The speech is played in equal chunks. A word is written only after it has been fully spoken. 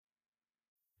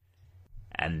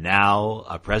And now,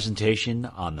 a presentation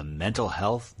on the Mental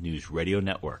Health News Radio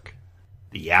Network.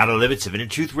 The Outer Limits of Inner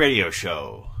Truth Radio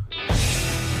Show.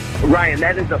 Ryan,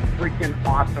 that is a freaking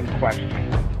awesome question.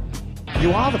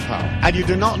 You are the power, and you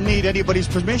do not need anybody's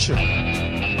permission.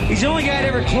 He's the only guy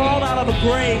that ever crawled out of a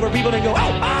grave where people didn't go,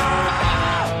 oh,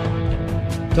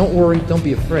 ah! Don't worry, don't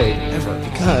be afraid, ever,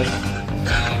 because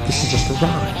this is just a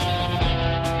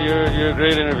ride. You're a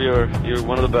great interviewer. You're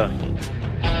one of the best.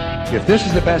 If this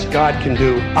is the best God can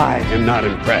do, I am not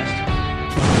impressed.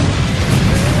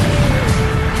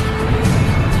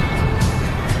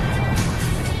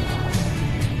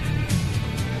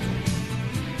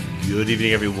 Good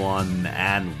evening, everyone,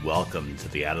 and welcome to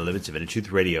the Outer Limits of Inner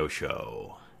Truth Radio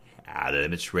Show.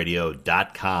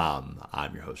 OuterLimitsRadio.com.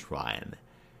 I'm your host, Ryan.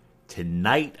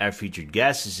 Tonight, our featured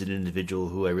guest is an individual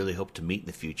who I really hope to meet in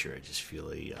the future. I just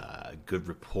feel a good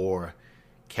rapport,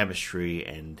 chemistry,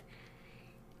 and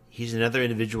he's another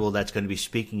individual that's going to be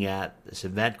speaking at this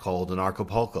event called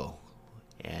Anarchapulco.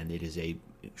 And it is a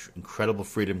incredible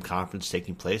freedom conference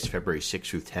taking place February 6th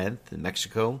through 10th in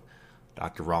Mexico.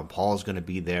 Dr. Ron Paul is going to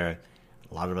be there.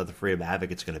 A lot of other freedom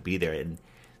advocates are going to be there. And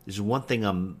there's one thing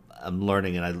I'm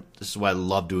learning, and this is why I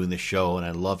love doing this show and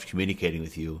I love communicating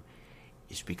with you,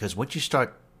 is because once you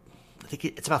start, I think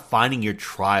it's about finding your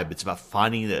tribe. It's about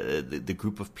finding the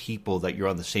group of people that you're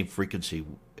on the same frequency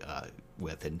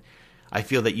with. And I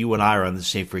feel that you and I are on the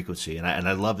same frequency, and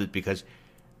I love it because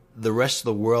the rest of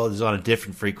the world is on a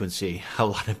different frequency. A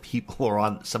lot of people are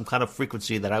on some kind of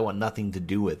frequency that I want nothing to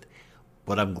do with,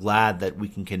 but I'm glad that we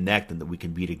can connect and that we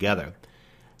can be together.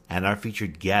 And our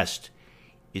featured guest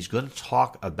is going to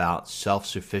talk about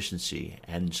self-sufficiency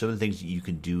and some of the things that you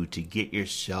can do to get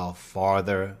yourself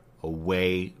farther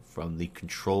away from the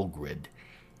control grid.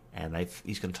 And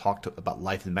he's going to talk about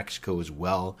life in Mexico as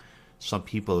well. Some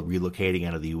people are relocating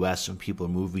out of the U.S. Some people are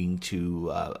moving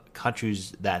to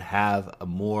countries that have a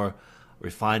more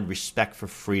refined respect for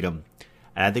freedom.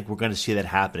 And I think we're going to see that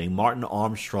happening. Martin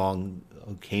Armstrong,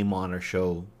 who came on our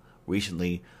show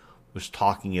recently, was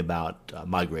talking about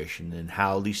migration and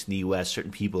how, at least in the U.S., certain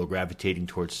people are gravitating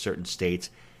towards certain states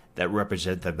that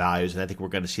represent their values. And I think we're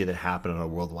going to see that happen on a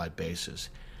worldwide basis.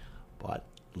 But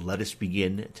let us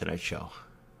begin tonight's show.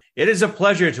 It is a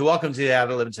pleasure to welcome to the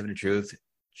Outer Limits of Inner Truth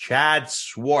Chad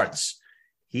Swartz.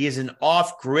 He is an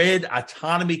off-grid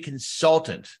autonomy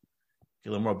consultant. You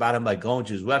can learn more about him by going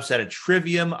to his website at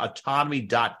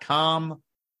triviumautonomy.com.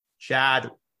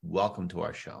 Chad, welcome to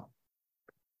our show.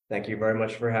 Thank you very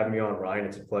much for having me on, Ryan.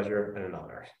 It's a pleasure and an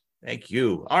honor. Thank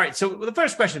you. All right, so the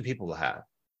first question people will have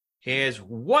is,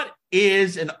 what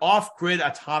is an off-grid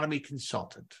autonomy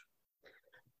consultant?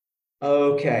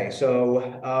 Okay,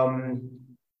 so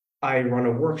I run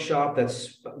a workshop.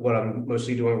 That's what I'm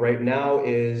mostly doing right now.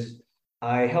 Is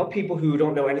I help people who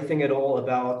don't know anything at all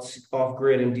about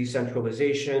off-grid and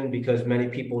decentralization, because many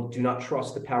people do not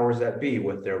trust the powers that be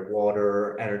with their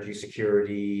water, energy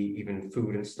security, even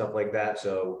food and stuff like that.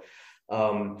 So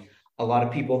a lot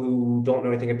of people who don't know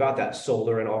anything about that,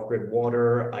 solar and off-grid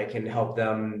water, I can help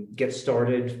them get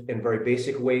started in very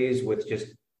basic ways with just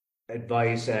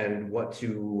advice and what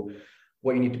you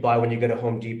need to buy when you go to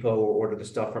Home Depot or order the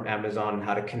stuff from Amazon, and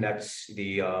how to connect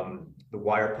the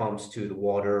wire pumps to the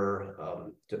water,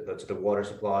 to the water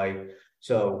supply.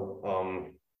 So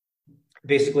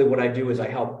basically what I do is I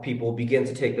help people begin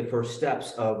to take the first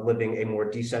steps of living a more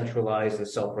decentralized and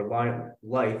self-reliant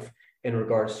life in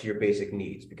regards to your basic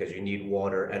needs, because you need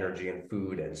water, energy, and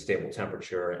food, and stable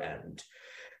temperature. And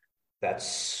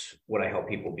that's what I help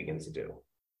people begin to do.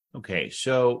 Okay,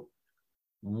 so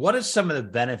what are some of the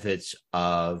benefits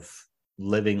of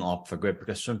living off the grid?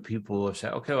 Because some people have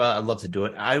said, okay, well, I'd love to do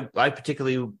it. I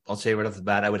particularly, I'll say right off the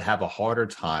bat, I would have a harder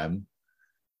time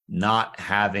not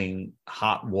having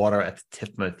hot water at the tip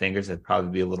of my fingers. I'd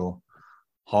probably be a little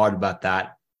hard about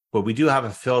that. But we do have a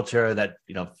filter that,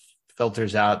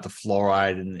 filters out the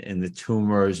fluoride and the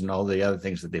tumors and all the other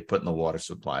things that they put in the water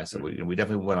supply. So we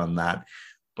definitely went on that.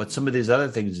 But some of these other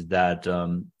things that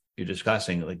you're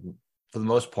discussing, like, for the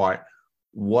most part,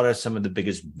 what are some of the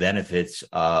biggest benefits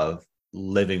of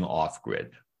living off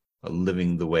grid, or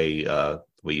living the way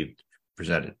you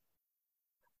presented?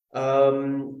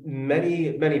 Many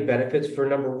benefits. For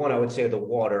number one, I would say the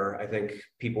water. I think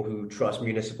people who trust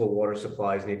municipal water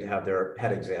supplies need to have their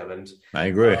head examined. I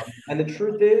agree. And the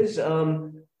truth is,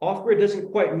 off-grid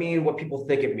doesn't quite mean what people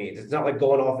think it means. It's not like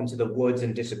going off into the woods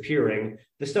and disappearing.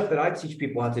 The stuff that I teach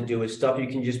people how to do is stuff you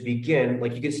can just begin,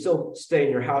 like you can still stay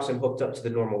in your house and hooked up to the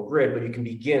normal grid, but you can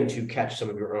begin to catch some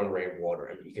of your own rainwater,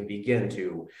 and you can begin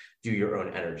to do your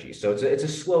own energy. So it's a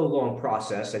slow, long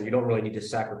process, and you don't really need to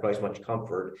sacrifice much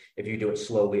comfort if you do it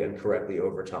slowly and correctly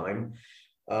over time.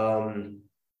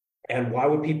 And why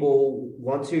would people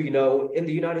want to? In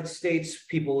the United States,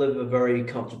 people live a very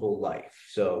comfortable life.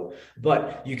 So,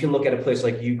 but you can look at a place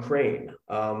like Ukraine.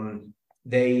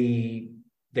 They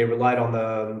relied on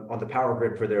the power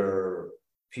grid for their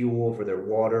fuel, for their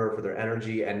water, for their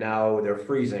energy, and now they're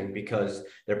freezing because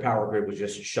their power grid was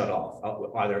just shut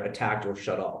off, either attacked or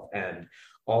shut off. And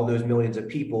all those millions of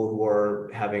people who are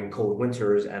having cold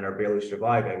winters and are barely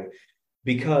surviving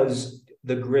because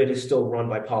the grid is still run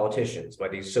by politicians, by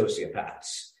these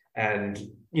sociopaths. And,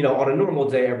 on a normal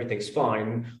day, everything's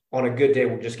fine. On a good day,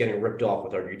 we're just getting ripped off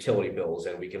with our utility bills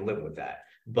and we can live with that.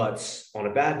 But on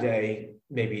a bad day,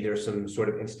 maybe there's some sort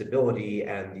of instability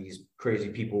and these crazy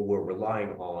people we're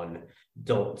relying on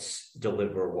don't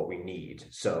deliver what we need.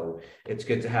 So it's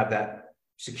good to have that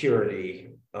security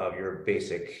of your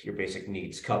basic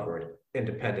needs covered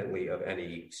independently of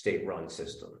any state-run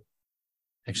system.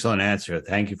 Excellent answer.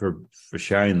 Thank you for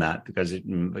sharing that, because I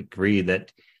agree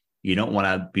that you don't want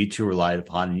to be too relied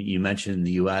upon. You mentioned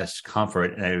the U.S.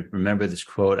 comfort, and I remember this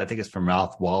quote, I think it's from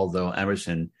Ralph Waldo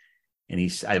Emerson,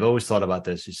 and I've always thought about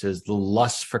this. He says, the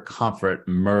lust for comfort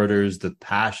murders the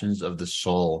passions of the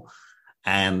soul.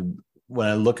 And when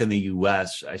I look in the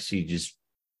U.S., I see just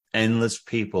endless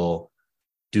people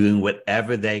doing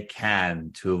whatever they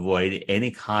can to avoid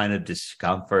any kind of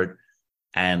discomfort,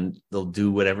 and they'll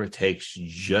do whatever it takes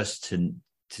just to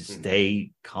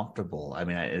stay comfortable. I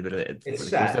mean, it's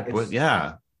sad.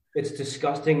 It's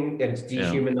disgusting and it's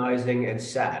dehumanizing and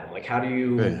sad. Like, how do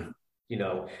you,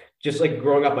 just like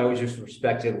growing up, I always just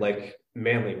respected like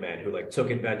manly men who like took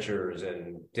adventures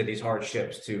and did these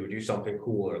hardships to do something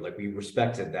cooler. Like, we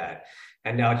respected that.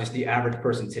 And now just the average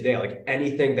person today, like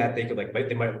anything that they could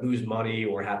they might lose money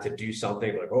or have to do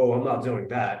something like, oh, I'm not doing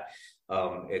that.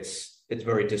 It's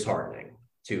very disheartening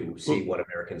to see what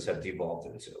Americans have devolved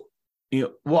into.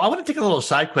 Well, I want to take a little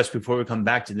side quest before we come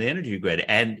back to the energy grid.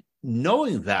 And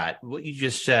knowing that, what you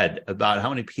just said about how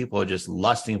many people are just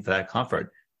lusting for that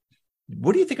comfort,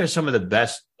 what do you think are some of the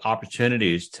best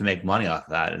opportunities to make money off of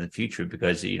that in the future?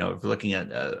 Because, if you're looking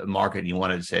at a market and you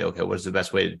wanted to say, okay, what's the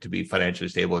best way to be financially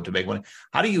stable and to make money?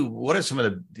 What are do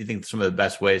you think some of the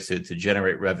best ways to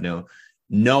generate revenue,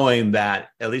 knowing that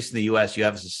at least in the U.S., you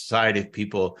have a society of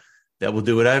people that will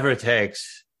do whatever it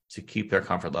takes to keep their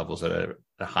comfort levels at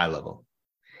a high level?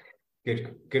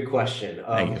 Good question.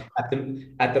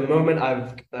 At the moment,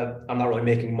 I'm not really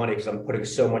making money because I'm putting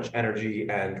so much energy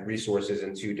and resources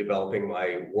into developing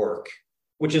my work,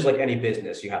 which is like any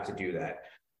business, you have to do that.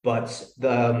 But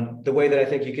the way that I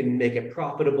think you can make it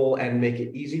profitable and make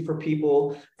it easy for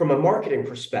people from a marketing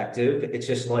perspective, it's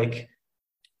just like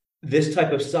this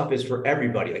type of stuff is for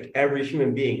everybody. Like, every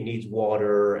human being needs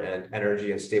water and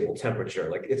energy and stable temperature.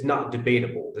 Like, it's not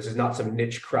debatable. This is not some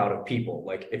niche crowd of people.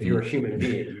 Like, if you're a human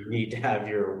being, you need to have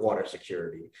your water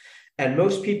security. And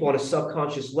most people on a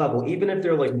subconscious level, even if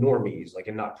they're like normies, like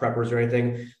and not preppers or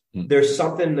anything, there's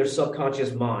something in their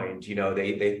subconscious mind,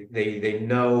 they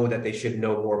know that they should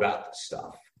know more about this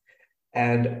stuff.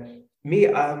 And me,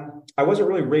 I wasn't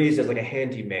really raised as like a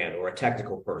handyman or a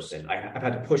technical person. I've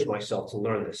had to push myself to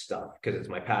learn this stuff because it's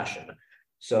my passion.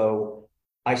 So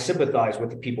I sympathize with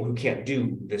the people who can't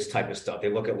do this type of stuff. They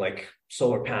look at like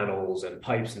solar panels and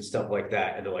pipes and stuff like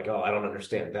that, and they're like, oh, I don't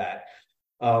understand that.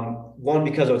 One,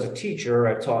 because I was a teacher,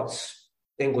 I've taught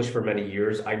English for many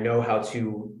years. I know how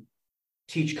to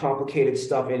teach complicated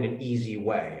stuff in an easy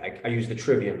way. I use the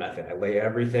trivia method. I lay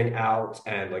everything out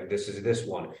and like, this is this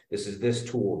one, this is this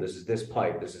tool, this is this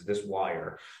pipe, this is this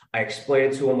wire. I explain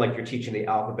it to them like you're teaching the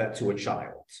alphabet to a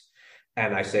child.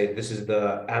 And I say, this is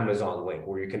the Amazon link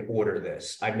where you can order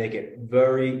this. I make it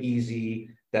very easy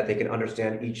that they can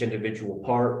understand each individual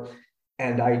part.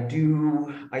 And I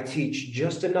teach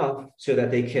just enough so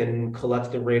that they can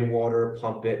collect the rainwater,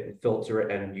 pump it, filter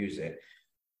it, and use it.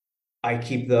 I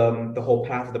keep the whole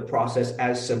path of the process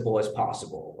as simple as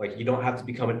possible. Like, you don't have to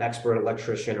become an expert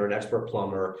electrician or an expert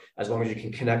plumber. As long as you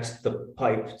can connect the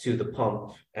pipe to the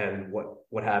pump and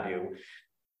what have you,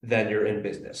 then you're in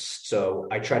business. So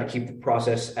I try to keep the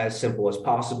process as simple as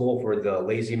possible for the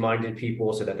lazy-minded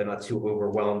people so that they're not too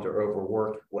overwhelmed or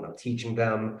overworked when I'm teaching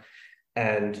them.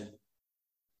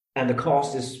 And the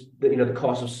cost is, the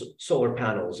cost of solar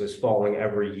panels is falling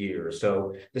every year.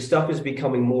 So the stuff is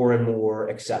becoming more and more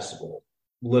accessible,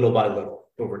 little by little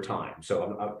over time.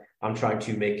 So I'm trying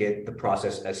to make it the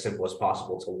process as simple as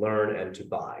possible to learn and to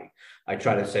buy. I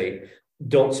try to say,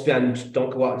 don't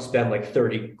go out and spend like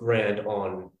 30 grand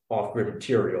on off-grid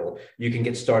material. You can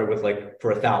get started with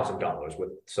for $1,000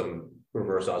 with some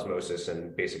reverse osmosis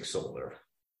and basic solar.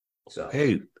 So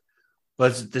hey.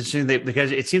 But it's the same thing,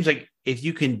 because it seems like if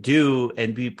you can do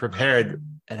and be prepared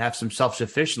and have some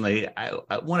self-sufficiency,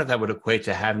 I wonder if that would equate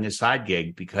to having a side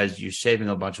gig, because you're saving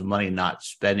a bunch of money, not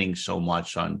spending so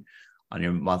much on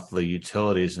your monthly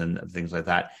utilities and things like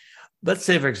that. Let's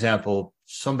say, for example,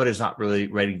 somebody's not really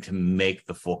ready to make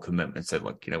the full commitment. Say,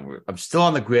 look, I'm still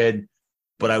on the grid,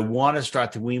 but I want to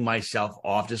start to wean myself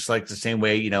off, just like the same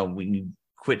way, when you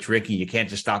quit drinking, you can't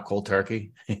just stop cold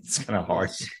turkey. It's kind of hard.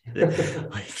 You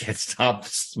can't stop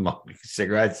smoking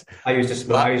cigarettes. I used to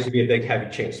smoke. I used to be a big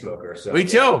heavy chain smoker. So me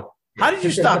too. How did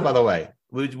you stop, by the way?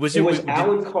 It was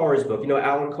Alan Carr's book. You know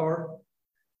Alan Carr?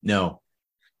 No.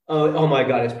 Oh my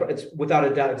God! It's without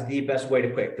a doubt, it's the best way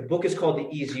to quit. The book is called The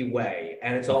Easy Way,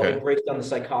 and it breaks down the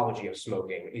psychology of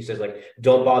smoking. He says, like,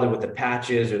 don't bother with the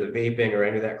patches or the vaping or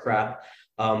any of that crap.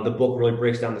 The book really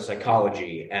breaks down the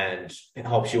psychology, and it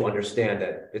helps you understand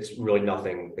that it's really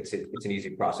nothing. It's an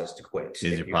easy process to quit.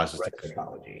 Easy process to quit.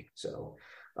 Psychology. So,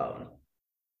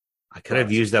 I could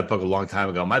have used that book a long time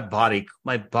ago. My body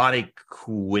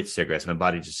quit cigarettes. My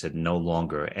body just said no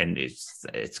longer, and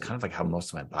it's kind of like how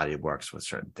most of my body works with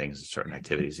certain things and certain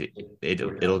activities.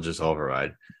 It'll just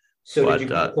override. So did you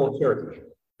quit cold turkey?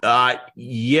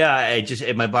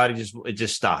 Yeah. My body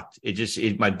just stopped.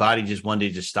 My body just one day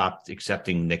just stopped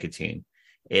accepting nicotine,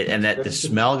 and that the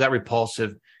smell got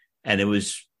repulsive, and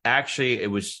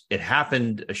it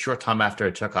happened a short time after I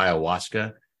took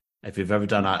ayahuasca. If you've ever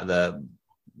done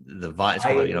the vine,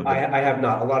 I have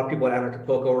not. A lot of people at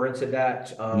Acapulco are into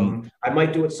that. I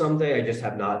might do it someday. I just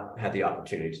have not had the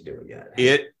opportunity to do it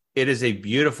yet. It is a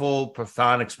beautiful,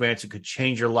 profound experience. It could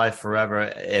change your life forever,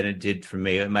 and it did for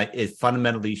me. It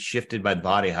fundamentally shifted my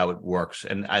body, how it works,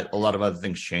 and a lot of other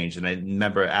things changed. And I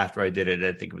remember after I did it,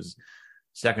 I think it was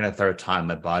second or third time,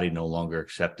 my body no longer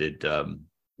accepted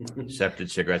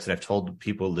cigarettes. And I've told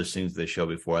people listening to the show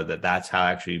before that's how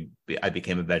actually I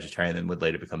became a vegetarian and would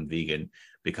later become vegan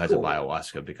because of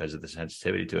ayahuasca, because of the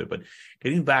sensitivity to it. But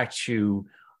getting back to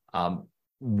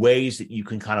ways that you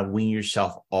can kind of wean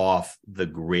yourself off the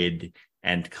grid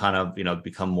and kind of,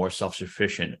 become more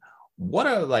self-sufficient. What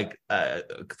are like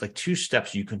two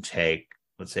steps you can take,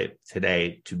 let's say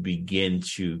today, to begin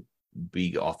to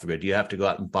be off the grid? Do you have to go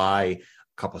out and buy a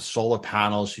couple of solar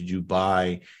panels? Should you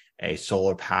buy a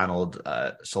solar powered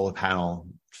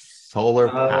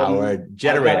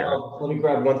generator? Let me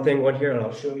grab one here and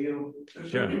I'll show you.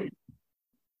 Sure.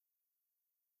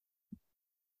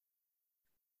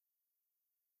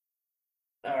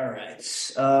 All right.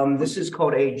 This is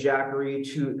called a Jackery.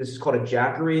 This is called a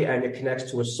Jackery, and it connects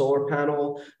to a solar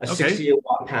panel, a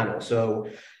 68-watt panel. So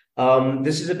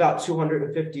this is about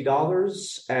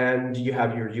 $250, and you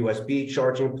have your USB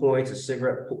charging points, a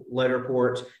cigarette lighter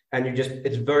port, and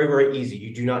it's very, very easy.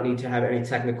 You do not need to have any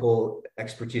technical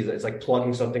expertise. It's like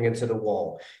plugging something into the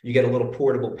wall. You get a little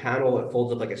portable panel. It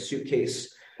folds up like a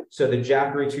suitcase. So the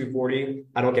Jackery 240,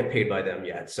 I don't get paid by them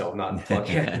yet, so I'm not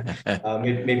plugging.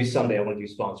 Maybe someday I want to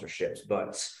do sponsorships,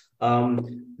 but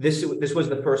this was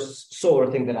the first solar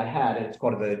thing that I had, and it's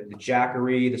called the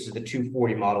Jackery. This is the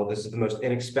 240 model. This is the most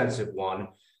inexpensive one.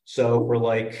 So for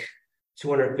like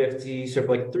 $250, so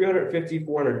for like $350,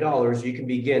 $400, you can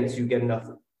begin to get enough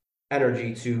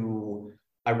energy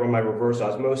I run my reverse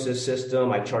osmosis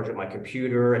system. I charge up my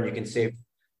computer, and you can save.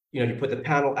 You put the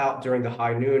panel out during the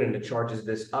high noon and it charges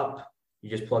this up. You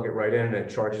just plug it right in and it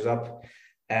charges up.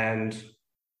 And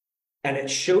it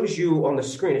shows you on the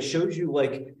screen, it shows you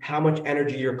like how much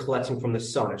energy you're collecting from the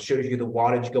sun. It shows you the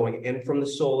wattage going in from the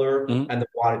solar and the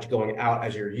wattage going out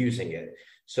as you're using it.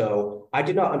 So I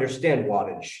did not understand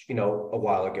wattage, a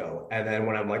while ago. And then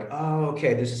when I'm like, oh,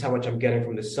 okay, this is how much I'm getting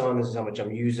from the sun. This is how much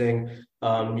I'm using.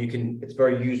 It's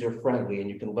very user friendly and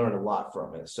you can learn a lot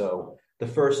from it. So the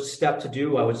first step to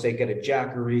do, I would say, get a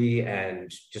Jackery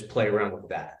and just play around with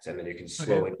that, and then you can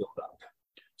slowly build up.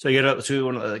 So you want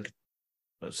to like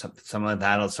something like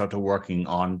that. I'll start to working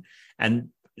on. And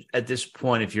at this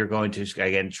point, if you're going to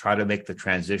again try to make the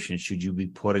transition, should you be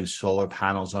putting solar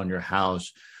panels on your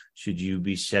house? Should you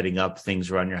be setting up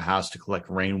things around your house to collect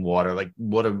rainwater? Like,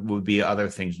 what would be other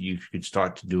things you could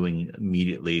start doing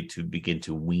immediately to begin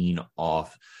to wean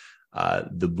off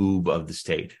the boob of the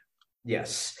state?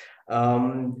 Yes. I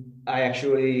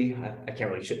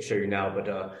can't really show you now, but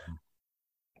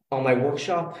in my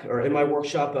workshop,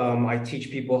 I teach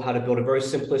people how to build a very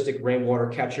simplistic rainwater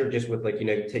catcher, just with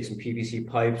take some PVC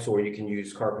pipes, or you can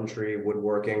use carpentry,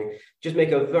 woodworking, just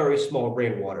make a very small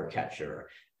rainwater catcher.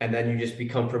 And then you just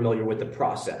become familiar with the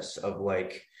process of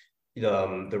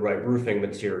the right roofing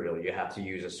material. You have to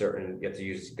use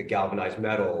the galvanized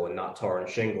metal and not tar and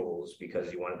shingles,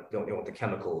 because you don't want the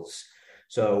chemicals.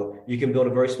 So you can build a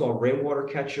very small rainwater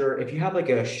catcher. If you have like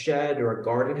a shed or a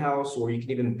garden house, or you can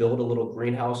even build a little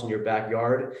greenhouse in your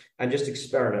backyard and just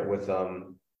experiment with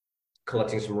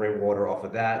collecting some rainwater off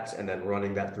of that and then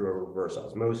running that through a reverse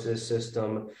osmosis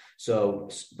system. So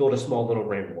build a small little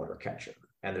rainwater catcher.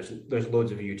 And there's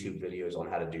loads of YouTube videos on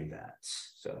how to do that.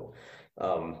 So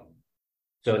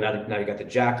so now you got the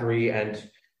Jackery and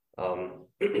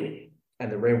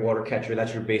the rainwater catcher.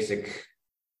 That's your basic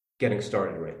getting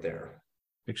started right there.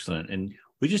 Excellent. And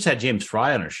we just had James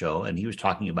Fry on our show, and he was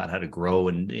talking about how to grow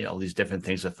and all these different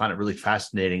things. I found it really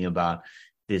fascinating about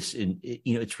this. And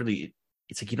it's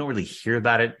like you don't really hear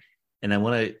about it. And I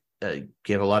want to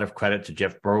give a lot of credit to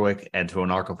Jeff Berwick and to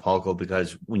Anarchapulco,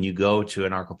 because when you go to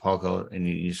Anarchapulco and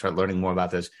you start learning more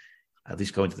about this, at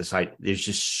least going to the site, there's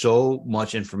just so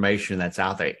much information that's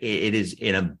out there. It is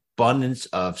an abundance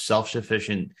of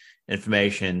self-sufficient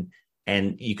information,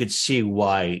 and you could see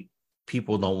why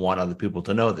people don't want other people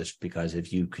to know this, because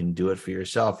if you can do it for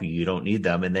yourself, you don't need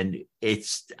them. And then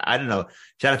I don't know,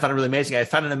 Chad, I found it really amazing. I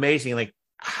found it amazing, like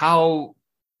how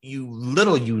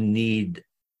little you need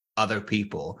other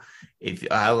people,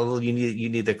 how little you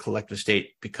need the collective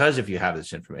state, because if you have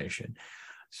this information.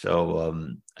 So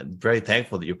I'm very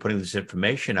thankful that you're putting this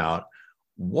information out.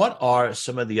 What are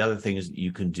some of the other things that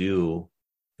you can do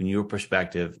from your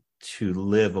perspective to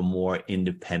live a more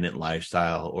independent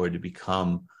lifestyle, or to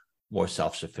become more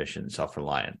self-sufficient,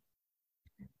 self-reliant?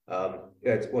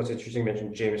 What's interesting, you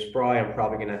mentioned James Fry. I'm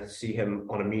probably going to see him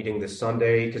on a meeting this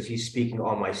Sunday because he's speaking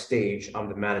on my stage. I'm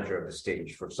the manager of the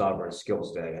stage for Sovereign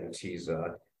Skills Day, and he's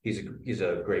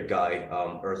a great guy,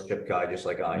 Earthship guy, just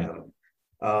like I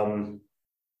am.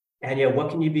 And yeah, what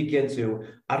can you begin to?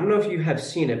 I don't know if you have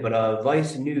seen it, but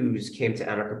Vice News came to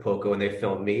Anarchapulco and they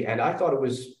filmed me, and I thought it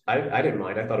was, I didn't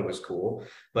mind. I thought it was cool,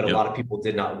 but a lot of people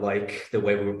did not like the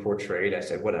way we were portrayed. I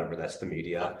said, whatever, that's the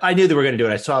media. I knew they were going to do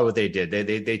it. I saw what they did.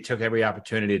 They took every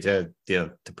opportunity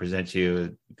to present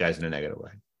you guys in a negative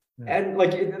way. And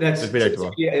like that's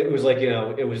it was like,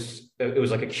 it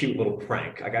was like a cute little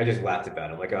prank. Like I just laughed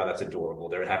about it. I'm like, oh, that's adorable.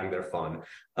 They're having their fun.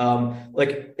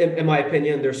 Like in my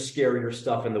opinion, there's scarier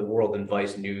stuff in the world than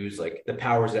Vice News. Like the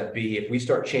powers that be, if we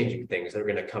start changing things, they're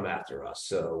going to come after us.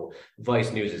 So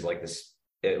Vice News is like this.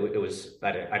 I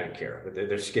didn't care. But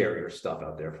there's scarier stuff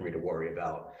out there for me to worry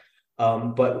about.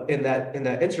 But in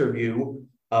that interview,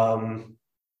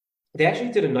 they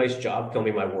actually did a nice job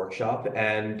filming my workshop,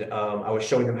 and I was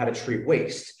showing them how to treat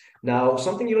waste. Now,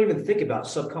 something you don't even think about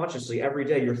subconsciously, every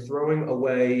day you're throwing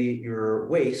away your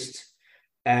waste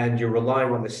and you're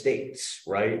relying on the states,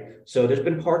 right? So there's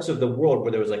been parts of the world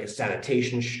where there was like a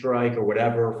sanitation strike or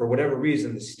whatever. For whatever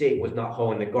reason, the state was not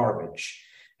hauling the garbage.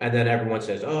 And then everyone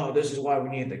says, oh, this is why we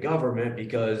need the government,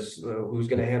 because who's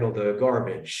going to handle the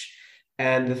garbage?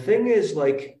 And the thing is,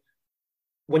 like,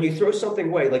 when you throw something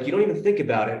away, like you don't even think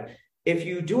about it. If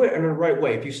you do it in the right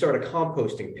way, if you start a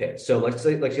composting pit, so let's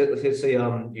say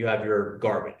you have your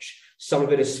garbage. Some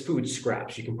of it is food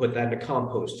scraps. You can put that in a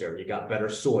composter. You got better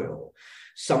soil.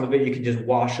 Some of it you can just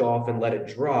wash off and let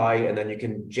it dry, and then you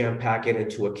can jam pack it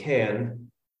into a can,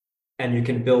 and you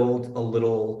can build a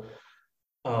little.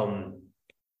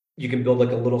 You can build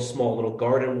like a little small little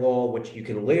garden wall, which you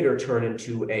can later turn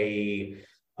into a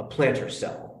planter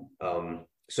cell.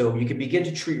 So you can begin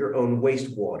to treat your own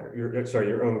wastewater,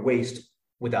 your own waste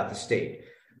without the state.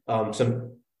 The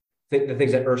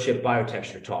things that Earthship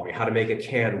Biotexture taught me, how to make a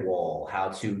can wall, how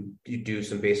to do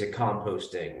some basic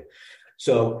composting.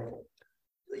 So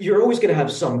you're always going to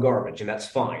have some garbage, and that's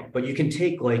fine. But you can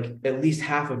take like at least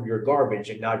half of your garbage,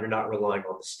 and now you're not relying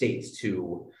on the states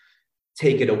to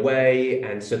take it away,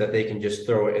 and so that they can just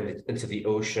throw it into the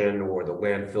ocean or the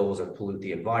landfills and pollute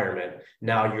the environment.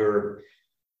 Now you're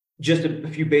just a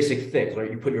few basic things,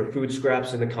 right? You put your food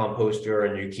scraps in the composter,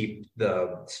 and you keep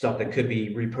the stuff that could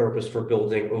be repurposed for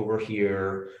building over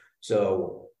here.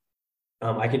 So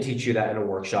I can teach you that in a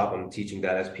workshop. I'm teaching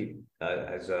that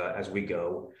as we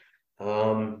go.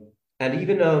 And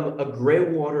even a gray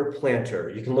water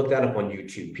planter, you can look that up on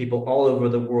YouTube. People all over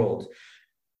the world.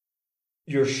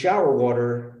 Your shower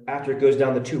water, after it goes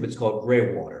down the tube, it's called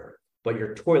gray water, but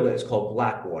your toilet is called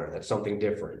black water. That's something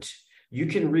different. You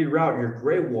can reroute your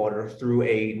gray water through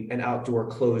an outdoor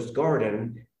closed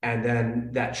garden, and then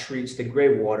that treats the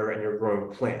gray water and you're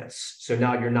growing plants. So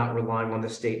now you're not relying on the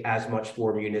state as much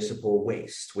for municipal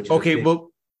waste, which is a big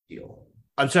deal.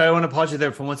 I'm sorry, I want to pause you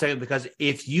there for 1 second, because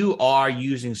if you are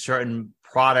using certain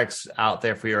products out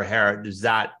there for your hair, does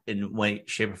that in way,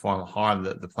 shape, or form harm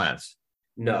the plants?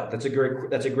 No, that's a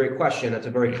great question. That's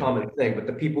a very common thing. But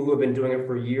the people who have been doing it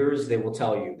for years, they will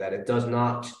tell you that it does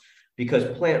not,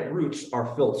 because plant roots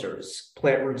are filters.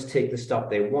 Plant roots take the stuff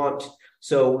they want.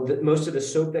 So most of the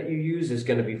soap that you use is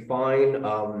going to be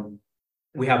fine.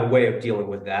 We have a way of dealing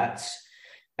with that.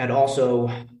 And also,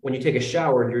 when you take a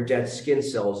shower, your dead skin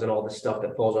cells and all the stuff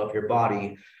that falls off your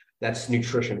body, that's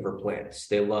nutrition for plants.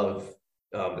 They love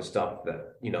the stuff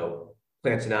that,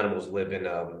 plants and animals live in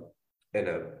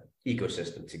a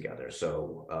ecosystem together.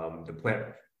 So the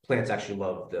plants actually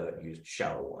love the used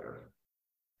shower water.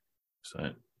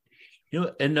 So,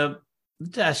 and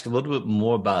let's ask a little bit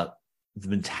more about the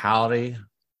mentality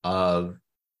of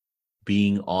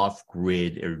being off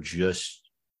grid or just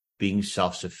being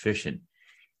self-sufficient.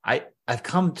 I've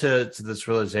come to this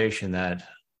realization that,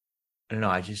 I don't know,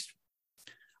 I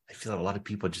feel that a lot of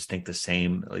people just think the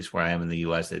same, at least where I am in the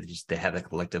US, they have a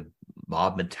collective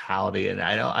mob mentality. And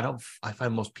I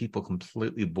find most people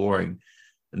completely boring.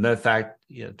 As a matter of fact,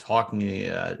 talking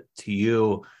to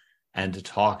you and to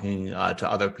talking to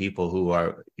other people who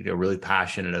are really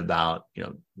passionate about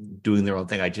doing their own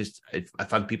thing, I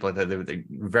find people like that they're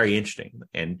very interesting,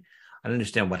 and I don't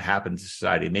understand what happened to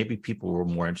society. Maybe people were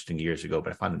more interesting years ago,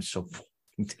 but I find them so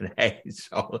boring today.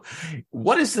 So,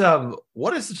 what are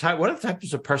the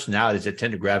types of personalities that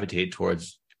tend to gravitate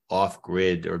towards off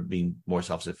grid or being more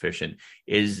self sufficient?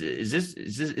 Is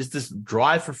this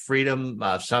drive for freedom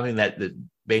something that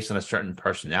based on a certain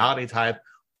personality type?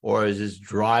 Or is this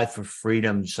drive for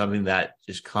freedom something that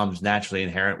just comes naturally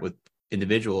inherent with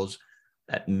individuals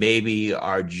that maybe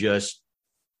are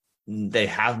they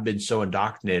haven't been so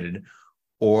indoctrinated,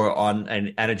 or on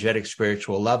an energetic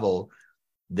spiritual level,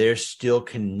 they're still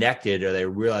connected, or they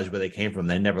realize where they came from.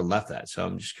 They never left that. So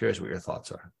I'm just curious what your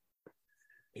thoughts are.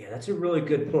 Yeah, that's a really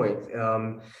good point.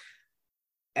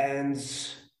 And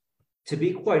to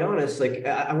be quite honest, like,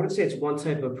 I wouldn't say it's one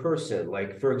type of person.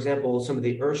 Like, for example, some of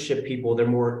the Earthship people, they're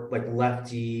more like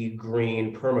lefty,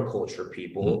 green, permaculture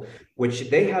people, which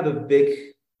they have a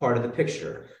big part of the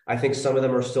picture. I think some of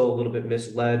them are still a little bit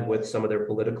misled with some of their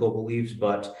political beliefs,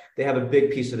 but they have a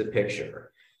big piece of the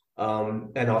picture.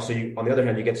 And also, on the other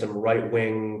hand, you get some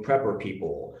right-wing prepper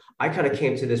people. I kind of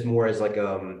came to this more as like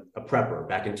a prepper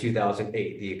back in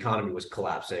 2008. The economy was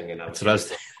collapsing, and that's what I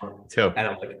was too. And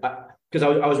I'm like, because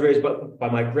I was raised by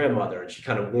my grandmother, and she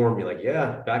kind of warned me, like,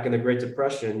 yeah, back in the Great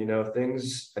Depression,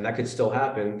 things, and that could still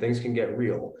happen. Things can get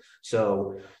real.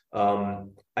 So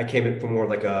I came in from more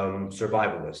like a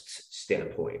survivalist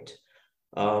standpoint,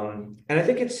 and I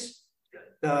think it's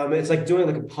like doing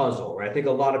like a puzzle, right? I think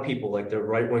a lot of people, like the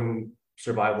right-wing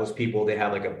survivalist people, they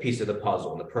have like a piece of the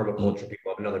puzzle, and the permaculture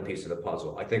people have another piece of the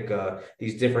puzzle. I think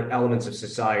these different elements of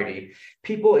society,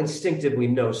 people instinctively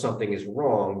know something is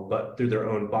wrong, but through their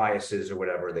own biases or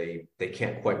whatever, they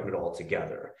can't quite put it all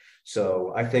together.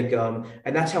 So I think,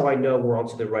 and that's how I know we're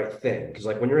onto the right thing. Because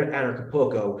like when you're at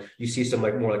Anarchapulco, you see some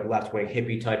like more like left-wing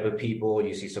hippie type of people,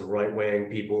 you see some right-wing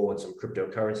people and some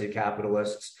cryptocurrency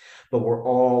capitalists, but we're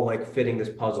all like fitting this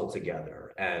puzzle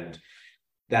together. And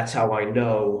that's how I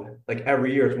know, like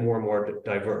every year it's more and more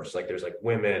diverse. Like there's like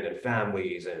women and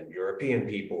families and European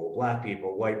people, Black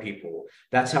people, white people.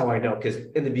 That's how I know. Because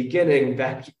in the beginning,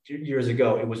 back years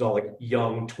ago, it was all like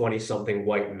young 20-something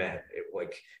white men.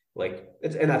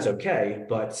 And that's okay,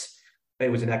 but it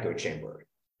was an echo chamber.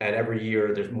 And every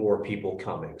year there's more people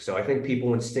coming. So I think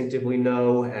people instinctively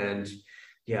know. And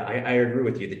yeah, I agree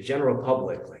with you. The general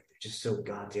public, like, they're just so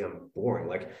goddamn boring.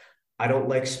 Like, I don't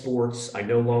like sports. I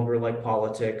no longer like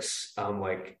politics.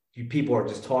 Like, you people are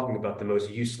just talking about the most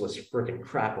useless freaking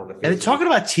crap on the face. And they're talking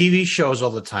about TV shows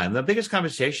all the time. The biggest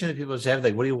conversation that people have,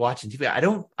 like, what are you watching TV?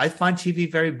 I find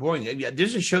TV very boring.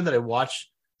 There's a show that I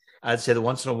watch, I'd say that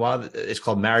once in a while. It's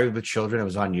called Married with Children. It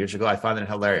was on years ago. I find it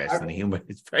hilarious. And the humor,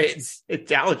 it's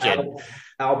intelligent.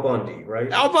 Al Bundy,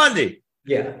 right? Al Bundy.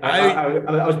 Yeah, I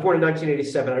was born in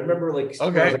 1987. I remember, like, I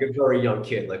was like a very young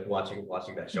kid, like watching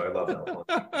that show. I love Al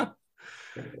Bundy.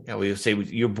 Yeah, we say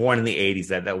you're born in the 80s,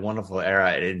 that wonderful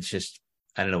era. And it's just,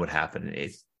 I don't know what happened.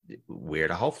 It's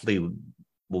weird. Hopefully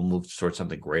we'll move towards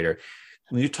something greater.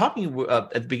 When you're talking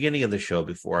at the beginning of the show,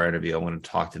 before our interview, I want to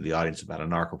talk to the audience about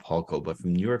Anarchapulco. But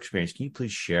from your experience, can you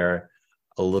please share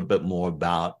a little bit more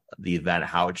about the event,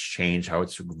 how it's changed, how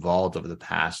it's evolved over the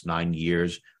past 9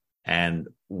 years, and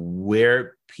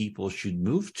where people should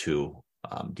move to?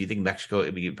 Do you think Mexico,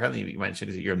 apparently you might say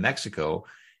that you're in Mexico,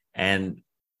 and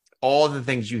all the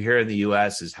things you hear in the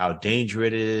U.S. is how dangerous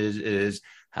it is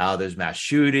how there's mass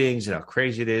shootings and how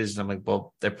crazy it is. And I'm like,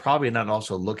 well, they're probably not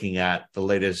also looking at the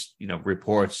latest,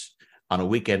 reports on a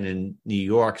weekend in New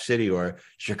York City or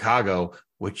Chicago,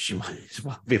 which you might as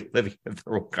well be living in the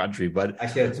whole country. But I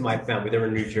said it to my family, they're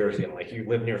in New Jersey. I'm like, you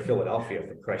live near Philadelphia,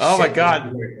 for Christ's oh my sake.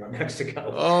 God,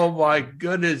 Mexico. oh my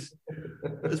goodness,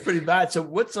 it's pretty bad. So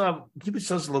what's can you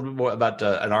tell us a little bit more about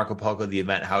Anarchapulco, the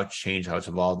event, how it's changed, how it's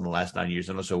evolved in the last 9 years,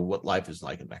 and also what life is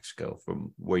like in Mexico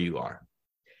from where you are?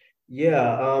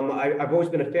 Yeah, I've always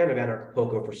been a fan of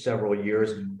Anarchapulco for several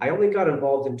years. I only got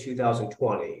involved in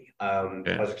 2020. I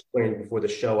was explaining before the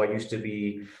show, I used to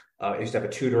have a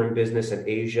tutoring business in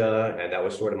Asia, and that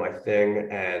was sort of my thing.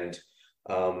 And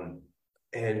I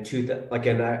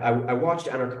watched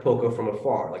Anarchapulco from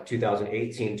afar, like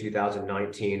 2018,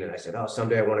 2019, and I said, oh,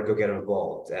 someday I want to go get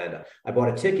involved. And I bought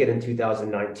a ticket in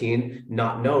 2019,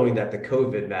 not knowing that the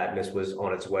COVID madness was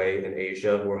on its way in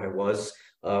Asia, where I was.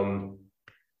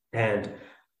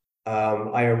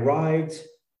 I arrived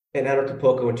in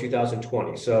Anarchapulco in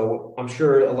 2020. So I'm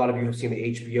sure a lot of you have seen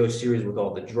the HBO series with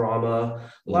all the drama.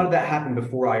 A lot of that happened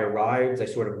before I arrived. I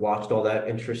sort of watched all that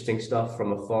interesting stuff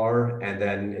from afar. And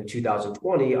then in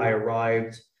 2020, I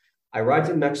arrived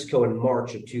in Mexico in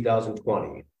March of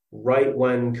 2020, right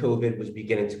when COVID was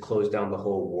beginning to close down the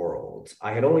whole world.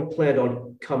 I had only planned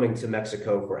on coming to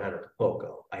Mexico for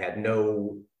Anarchapulco. I had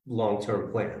no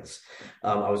long-term plans.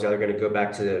 I was either going to go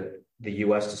back to the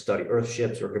US to study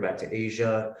earthships or go back to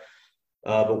Asia.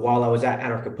 But while I was at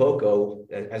Anarchapulco,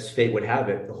 as fate would have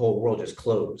it, the whole world just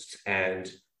closed.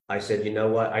 And I said, you know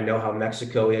what? I know how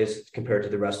Mexico is compared to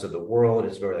the rest of the world.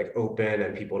 It's very like open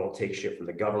and people don't take shit from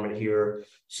the government here.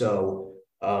 So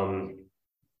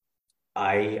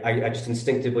I just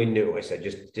instinctively knew. I said,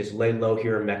 just lay low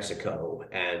here in Mexico.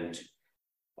 And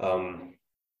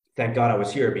thank God I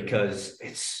was here, because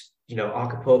it's,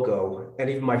 Acapulco, and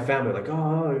even my family, like,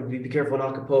 oh, be careful in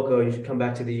Acapulco. You should come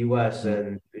back to the US.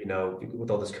 And,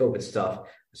 with all this COVID stuff, I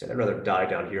said, I'd rather die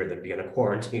down here than be in a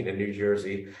quarantine in New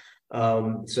Jersey.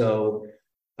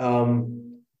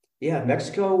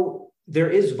 Mexico, there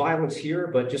is violence here,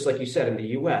 but just like you said, in the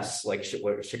US, like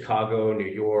Chicago, New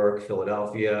York,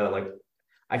 Philadelphia, like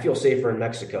I feel safer in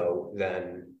Mexico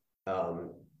than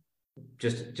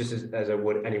just as I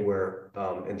would anywhere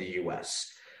in the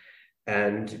US.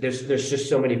 And there's just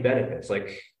so many benefits.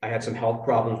 Like I had some health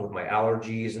problems with my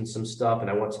allergies and some stuff, and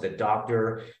I went to the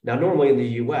doctor. Now, normally in the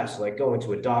US, like going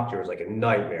to a doctor is like a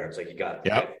nightmare. It's like you got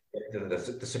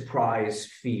the surprise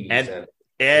fees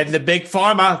and the big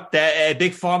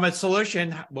pharma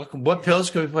solution. What pills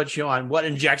can we put you on? What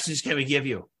injections can we give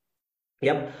you?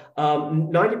 Yep.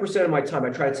 90% of my time,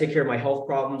 I try to take care of my health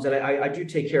problems, and I do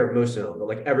take care of most of them, but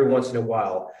like every once in a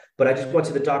while. But I just went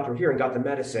to the doctor here and got the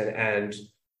medicine, and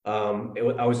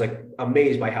I was like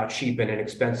amazed by how cheap and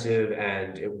inexpensive,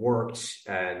 and it worked.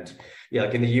 And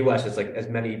like in the US, it's like as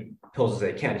many pills as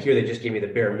they can. Here, they just gave me the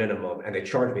bare minimum, and they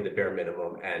charged me the bare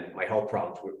minimum, and my health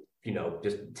problems were,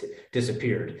 just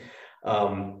disappeared.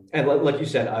 And like you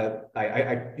said,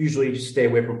 I usually stay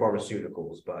away from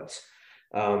pharmaceuticals, but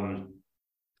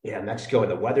Mexico,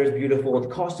 the weather's beautiful. The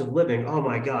cost of living, oh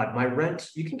my God, my rent,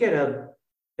 you can get a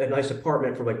nice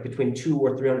apartment for like between $200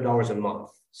 or $300 a month.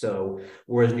 So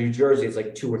whereas New Jersey, it's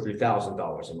like $2,000 or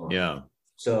 $3,000 a month. Yeah.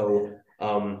 So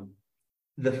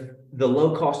the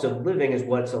low cost of living is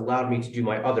what's allowed me to do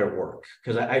my other work,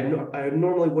 because I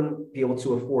normally wouldn't be able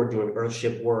to afford doing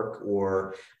earthship work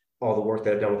or all the work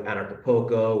that I've done with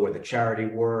Anarchapulco or the charity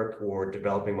work or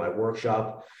developing my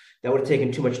workshop. That would have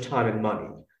taken too much time and money.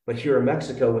 But here in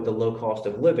Mexico, with the low cost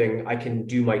of living, I can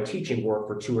do my teaching work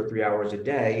for 2 or 3 hours a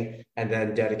day and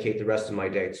then dedicate the rest of my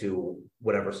day to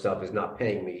whatever stuff is not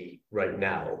paying me right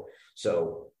now.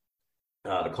 So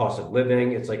the cost of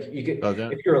living, it's like you can,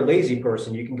 if you're a lazy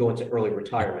person, you can go into early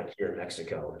retirement here in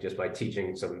Mexico just by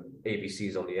teaching some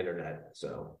ABCs on the internet.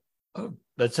 So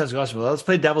that sounds awesome. Well, let's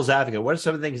play devil's advocate. What are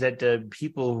some of the things that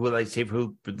people who, like, say,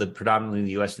 who predominantly in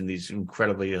the U.S. in these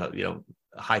incredibly,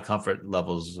 high comfort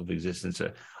levels of existence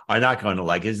are not going to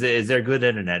like? Is there good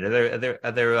internet?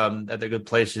 Are there good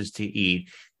places to eat?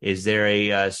 Is there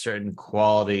a certain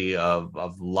quality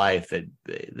of life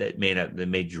that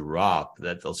may drop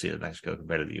that they'll see in Mexico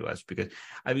compared to the U.S.?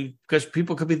 Because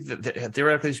people could be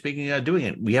theoretically speaking doing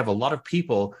it. We have a lot of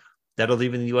people that are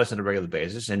leaving the U.S. on a regular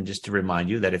basis. And just to remind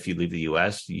you that if you leave the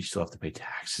U.S., you still have to pay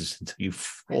taxes until you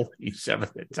fully sever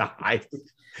the ties.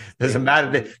 Doesn't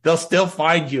matter. They'll still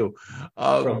find you.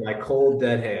 From my cold,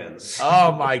 dead hands.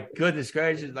 Oh, my goodness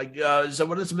gracious. So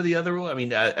what are some of the other rules?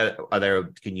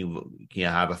 Can you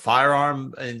have a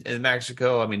firearm in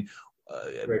Mexico?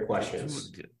 Great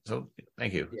questions. So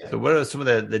thank you. Yeah. So what are some of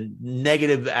the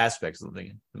negative aspects of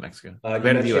living in Mexico You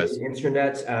compared to the mentioned US?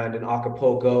 internet and in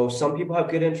Acapulco. Some people have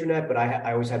good internet, but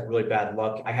I always had really bad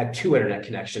luck. I had two internet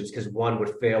connections because one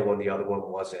would fail when the other one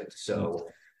wasn't. So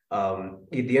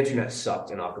the internet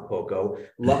sucked in Acapulco.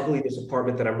 Luckily, this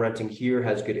apartment that I'm renting here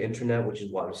has good internet, which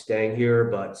is why I'm staying here.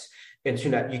 But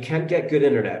internet, you can get good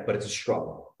internet, but it's a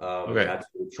struggle. You have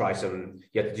to try you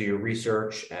have to do your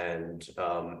research, and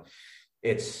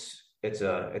it's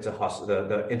a hustle.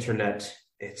 The internet,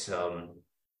 it's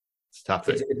tough.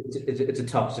 It's a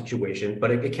tough situation, but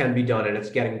it can be done, and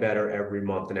it's getting better every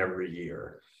month and every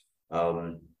year.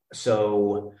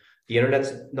 So the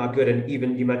internet's not good. And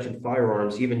even you mentioned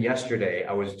firearms. Even yesterday,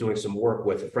 I was doing some work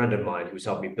with a friend of mine who's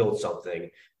helped me build something,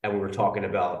 and we were talking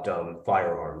about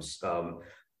firearms.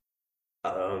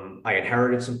 I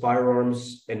inherited some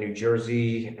firearms in New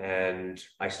Jersey, and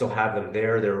I still have them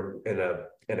there. They're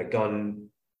in a gun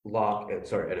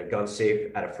in a gun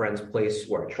safe at a friend's place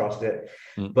where I trust it.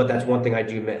 But that's one thing I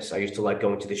do miss. I used to like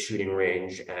going to the shooting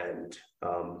range, and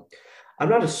I'm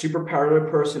not a super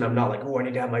paranoid person. I'm not like, oh, I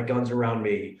need to have my guns around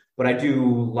me, but I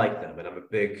do like them, and I'm a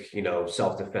big,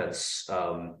 self-defense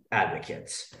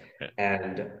advocate.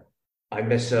 And I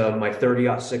miss my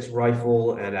 30-06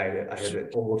 rifle, and I had an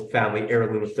old family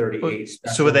heirloom 38.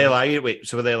 So were they allowed you? Wait,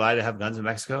 so were they allowed to have guns in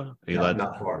Mexico?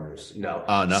 Not farmers. No.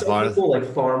 Oh, not Some farmers. people like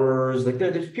farmers, like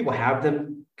there's people have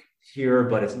them here,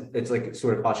 but it's like it's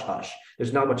sort of hush hush.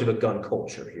 There's not much of a gun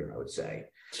culture here, I would say.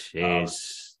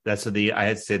 Jeez, I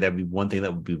had to say that'd be one thing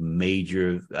that would be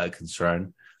major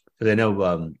concern, because I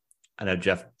know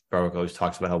Jeff Berwick always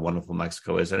talks about how wonderful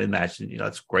Mexico is, and I imagine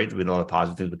it's great to be a lot of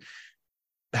positive things, but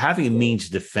having a means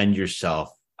to defend yourself,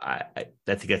 I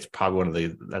think that's probably one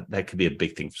of that could be a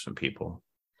big thing for some people.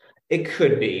 It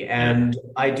could be, and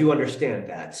I do understand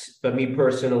that. But me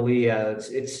personally,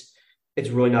 it's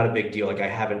really not a big deal. Like I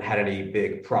haven't had any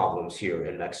big problems here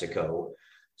in Mexico.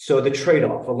 So the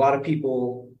trade-off, a lot of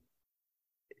people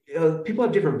have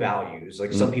different values.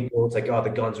 Like some people, it's like, oh, the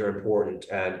guns are important,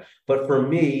 but for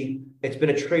me, it's been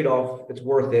a trade-off. It's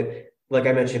worth it. Like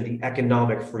I mentioned, the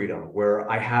economic freedom, where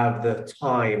I have the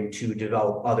time to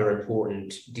develop other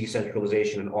important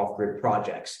decentralization and off-grid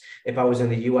projects. If I was in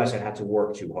the US, I'd have to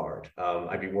work too hard.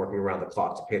 I'd be working around the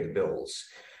clock to pay the bills.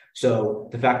 So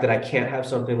the fact that I can't have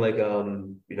something like,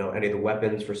 any of the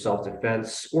weapons for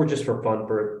self-defense or just for fun,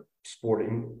 for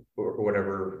sporting or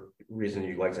whatever reason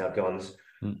you like to have guns,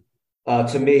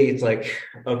 to me, it's like,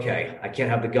 okay, I can't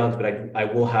have the guns, but I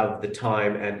will have the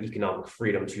time and economic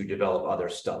freedom to develop other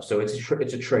stuff. So it's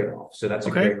a trade-off. So that's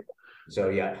okay. So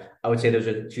yeah, I would say those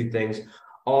are the two things.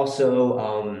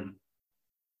 Also,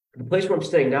 the place where I'm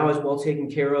staying now is well taken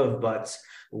care of, but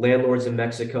landlords in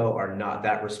Mexico are not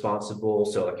that responsible.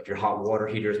 So like if your hot water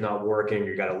heater is not working,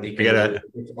 you got a leak,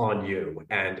 it's on you.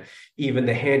 And even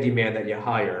the handyman that you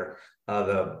hire,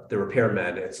 the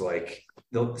repairman, it's like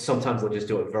sometimes they'll just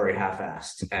do it very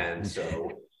half-assed. And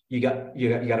so you got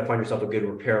to find yourself a good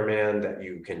repairman that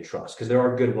you can trust, because there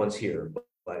are good ones here,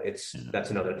 but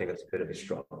that's another thing that's a bit of a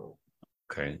struggle.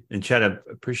 Okay. And Chad, I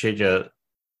appreciate you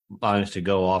allowing us to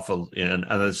go off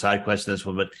another side question this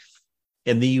one, but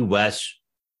in the US,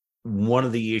 one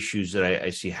of the issues that I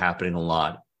see happening a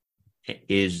lot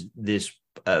is this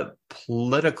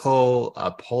political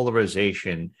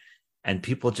polarization and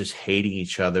people just hating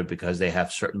each other because they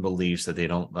have certain beliefs that they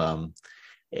don't.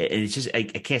 It's just I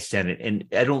can't stand it, and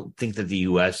I don't think that the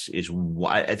U.S. is.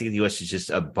 I think the U.S. is just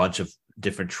a bunch of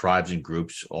different tribes and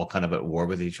groups all kind of at war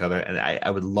with each other, and I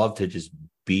would love to just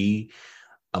be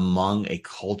among a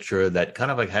culture that kind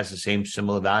of like has the same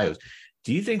similar values.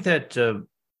 Do you think that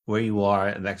where you are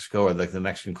in Mexico, or like the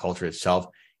Mexican culture itself,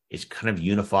 is kind of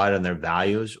unified on their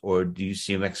values, or do you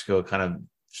see Mexico kind of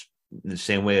in the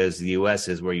same way as the U.S.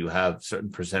 is, where you have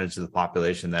certain percentage of the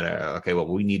population that are, okay, well,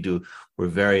 we're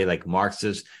very like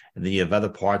Marxist, and then you have other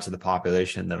parts of the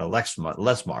population that are less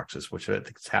Marxist, which I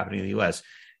think is happening in the U.S.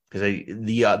 Because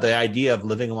the idea of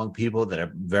living among people that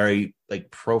are very like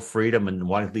pro-freedom and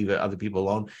wanting to leave other people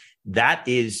alone,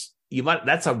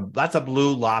 that's a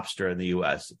blue lobster in the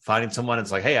U.S. Finding someone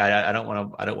that's like, hey, I don't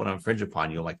want to infringe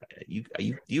upon you. I'm like,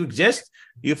 you exist?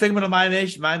 You a figment of my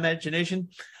imagination?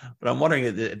 But I'm wondering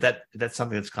if that's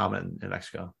something that's common in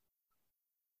Mexico.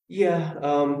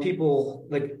 Yeah, people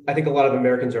I think a lot of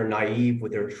Americans are naive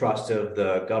with their trust of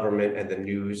the government and the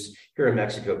news. Here in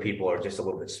Mexico, people are just a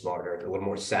little bit smarter, a little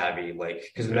more savvy,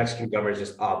 because the Mexican government is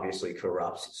just obviously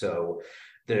corrupt. So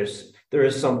there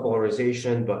is some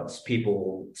polarization, but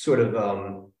people sort of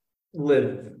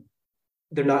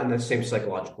they're not in the same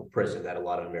psychological prison that a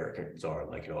lot of Americans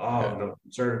are. I'm a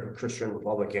conservative Christian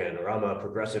Republican, or I'm a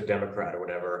progressive Democrat, or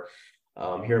whatever.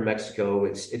 Here in Mexico,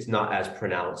 it's not as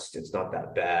pronounced. It's not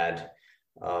that bad.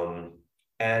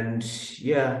 And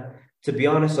yeah, to be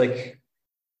honest, like,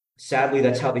 sadly,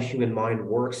 that's how the human mind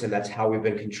works, and that's how we've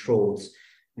been controlled,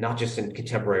 not just in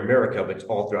contemporary America, but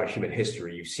all throughout human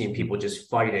history. You've seen people just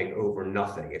fighting over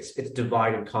nothing. It's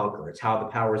divide and conquer. It's how the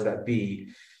powers that be.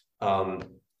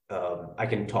 I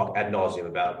can talk ad nauseum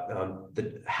about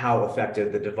how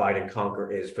effective the divide and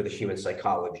conquer is for the human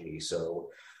psychology. So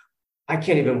I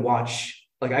can't even watch.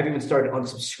 Like, I've even started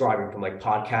unsubscribing from like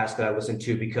podcasts that I listen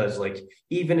to, because like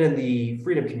even in the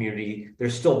freedom community,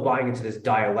 they're still buying into this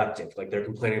dialectic. Like, they're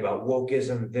complaining about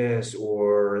wokeism, this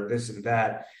or this and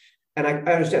that. And I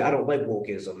understand I don't like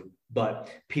wokeism,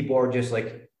 but people are just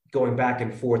like going back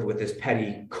and forth with this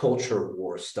petty culture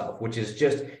war stuff, which is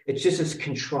it's just this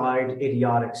contrived,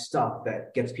 idiotic stuff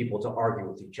that gets people to argue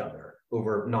with each other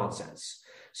over nonsense.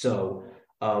 So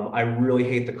I really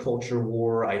hate the culture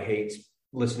war. I hate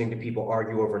listening to people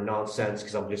argue over nonsense,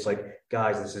 because I'm just like,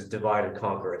 guys, this is divide and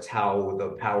conquer. It's how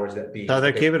the powers that be. How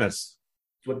they're giving us.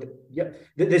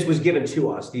 This was given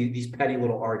to us, these petty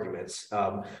little arguments.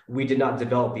 We did not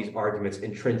develop these arguments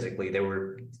intrinsically. They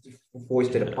were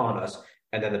foisted upon us.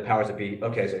 And then the powers that be,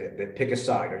 okay, so they pick a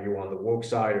side. Are you on the woke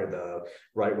side or the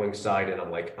right-wing side? And I'm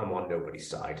like, I'm on nobody's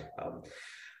side. And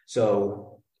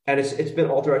it's been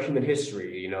all throughout human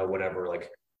history, whatever, like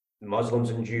Muslims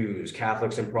and Jews,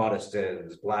 Catholics and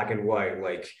Protestants, black and white,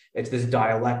 like it's this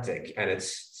dialectic. And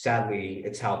sadly,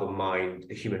 it's how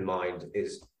the human mind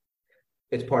is.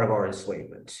 It's part of our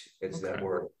enslavement. It's okay. That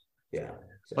we're, yeah.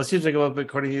 So. Well, it seems like,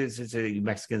 according to you,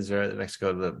 Mexicans are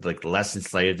Mexico, like less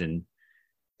enslaved, and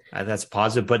that's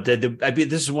positive. But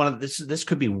this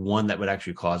could be one that would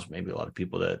actually cause maybe a lot of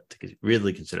people to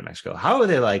really consider Mexico. How are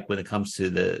they like when it comes to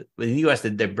in the U.S.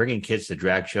 They're bringing kids to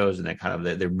drag shows, and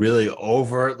they're really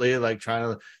overtly like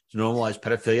trying to normalize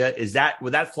pedophilia.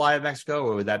 Would that fly in Mexico,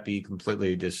 or would that be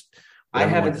completely just? I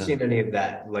haven't seen any of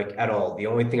that, like, at all. The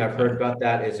only thing I've heard about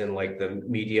that is in like the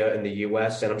media in the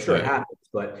U.S., and I'm sure it happens,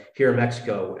 but here in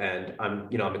Mexico, and I'm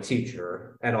a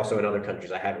teacher, and also in other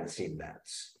countries, I haven't seen that.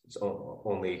 It's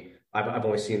only I've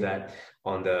only seen that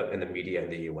in the media in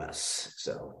the U.S.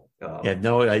 So you have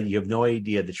no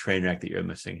idea the train wreck that you're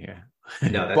missing here.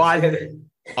 No, that's but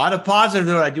on a positive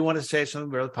note, I do want to say something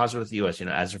really positive with the U.S.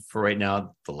 As of for right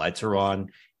now, the lights are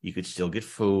on. You could still get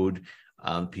food.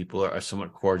 People are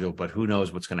somewhat cordial, but who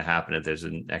knows what's going to happen if there's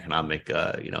an economic,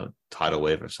 tidal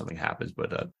wave or something happens. But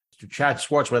to Chad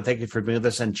Schwartz, I want to thank you for being with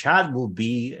us. And Chad will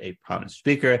be a prominent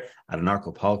speaker at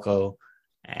Anarchapulco,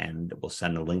 and we'll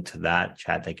send a link to that.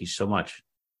 Chad, thank you so much.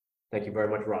 Thank you very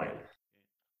much, Ryan.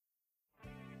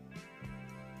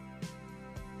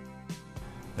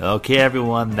 Okay,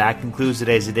 everyone, that concludes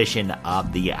today's edition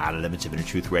of the Outer Limits of Inner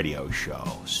Truth Radio Show.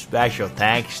 Special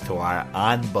thanks to our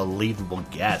unbelievable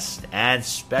guests, and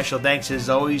special thanks, as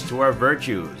always, to our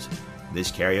virtues, Miss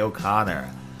Carrie O'Connor,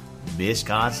 Miss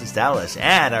Constance Dallas,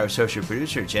 and our associate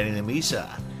producer, Jenny Lamisa.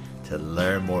 To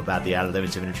learn more about the Outer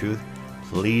Limits of Inner Truth,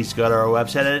 please go to our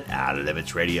website at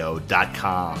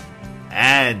outerlimitsradio.com.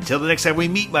 And until the next time we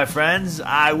meet, my friends,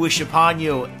 I wish upon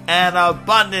you an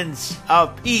abundance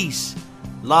of peace,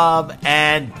 love,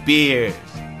 and beers.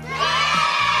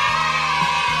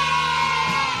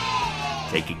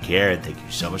 Take good care, and thank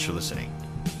you so much for listening.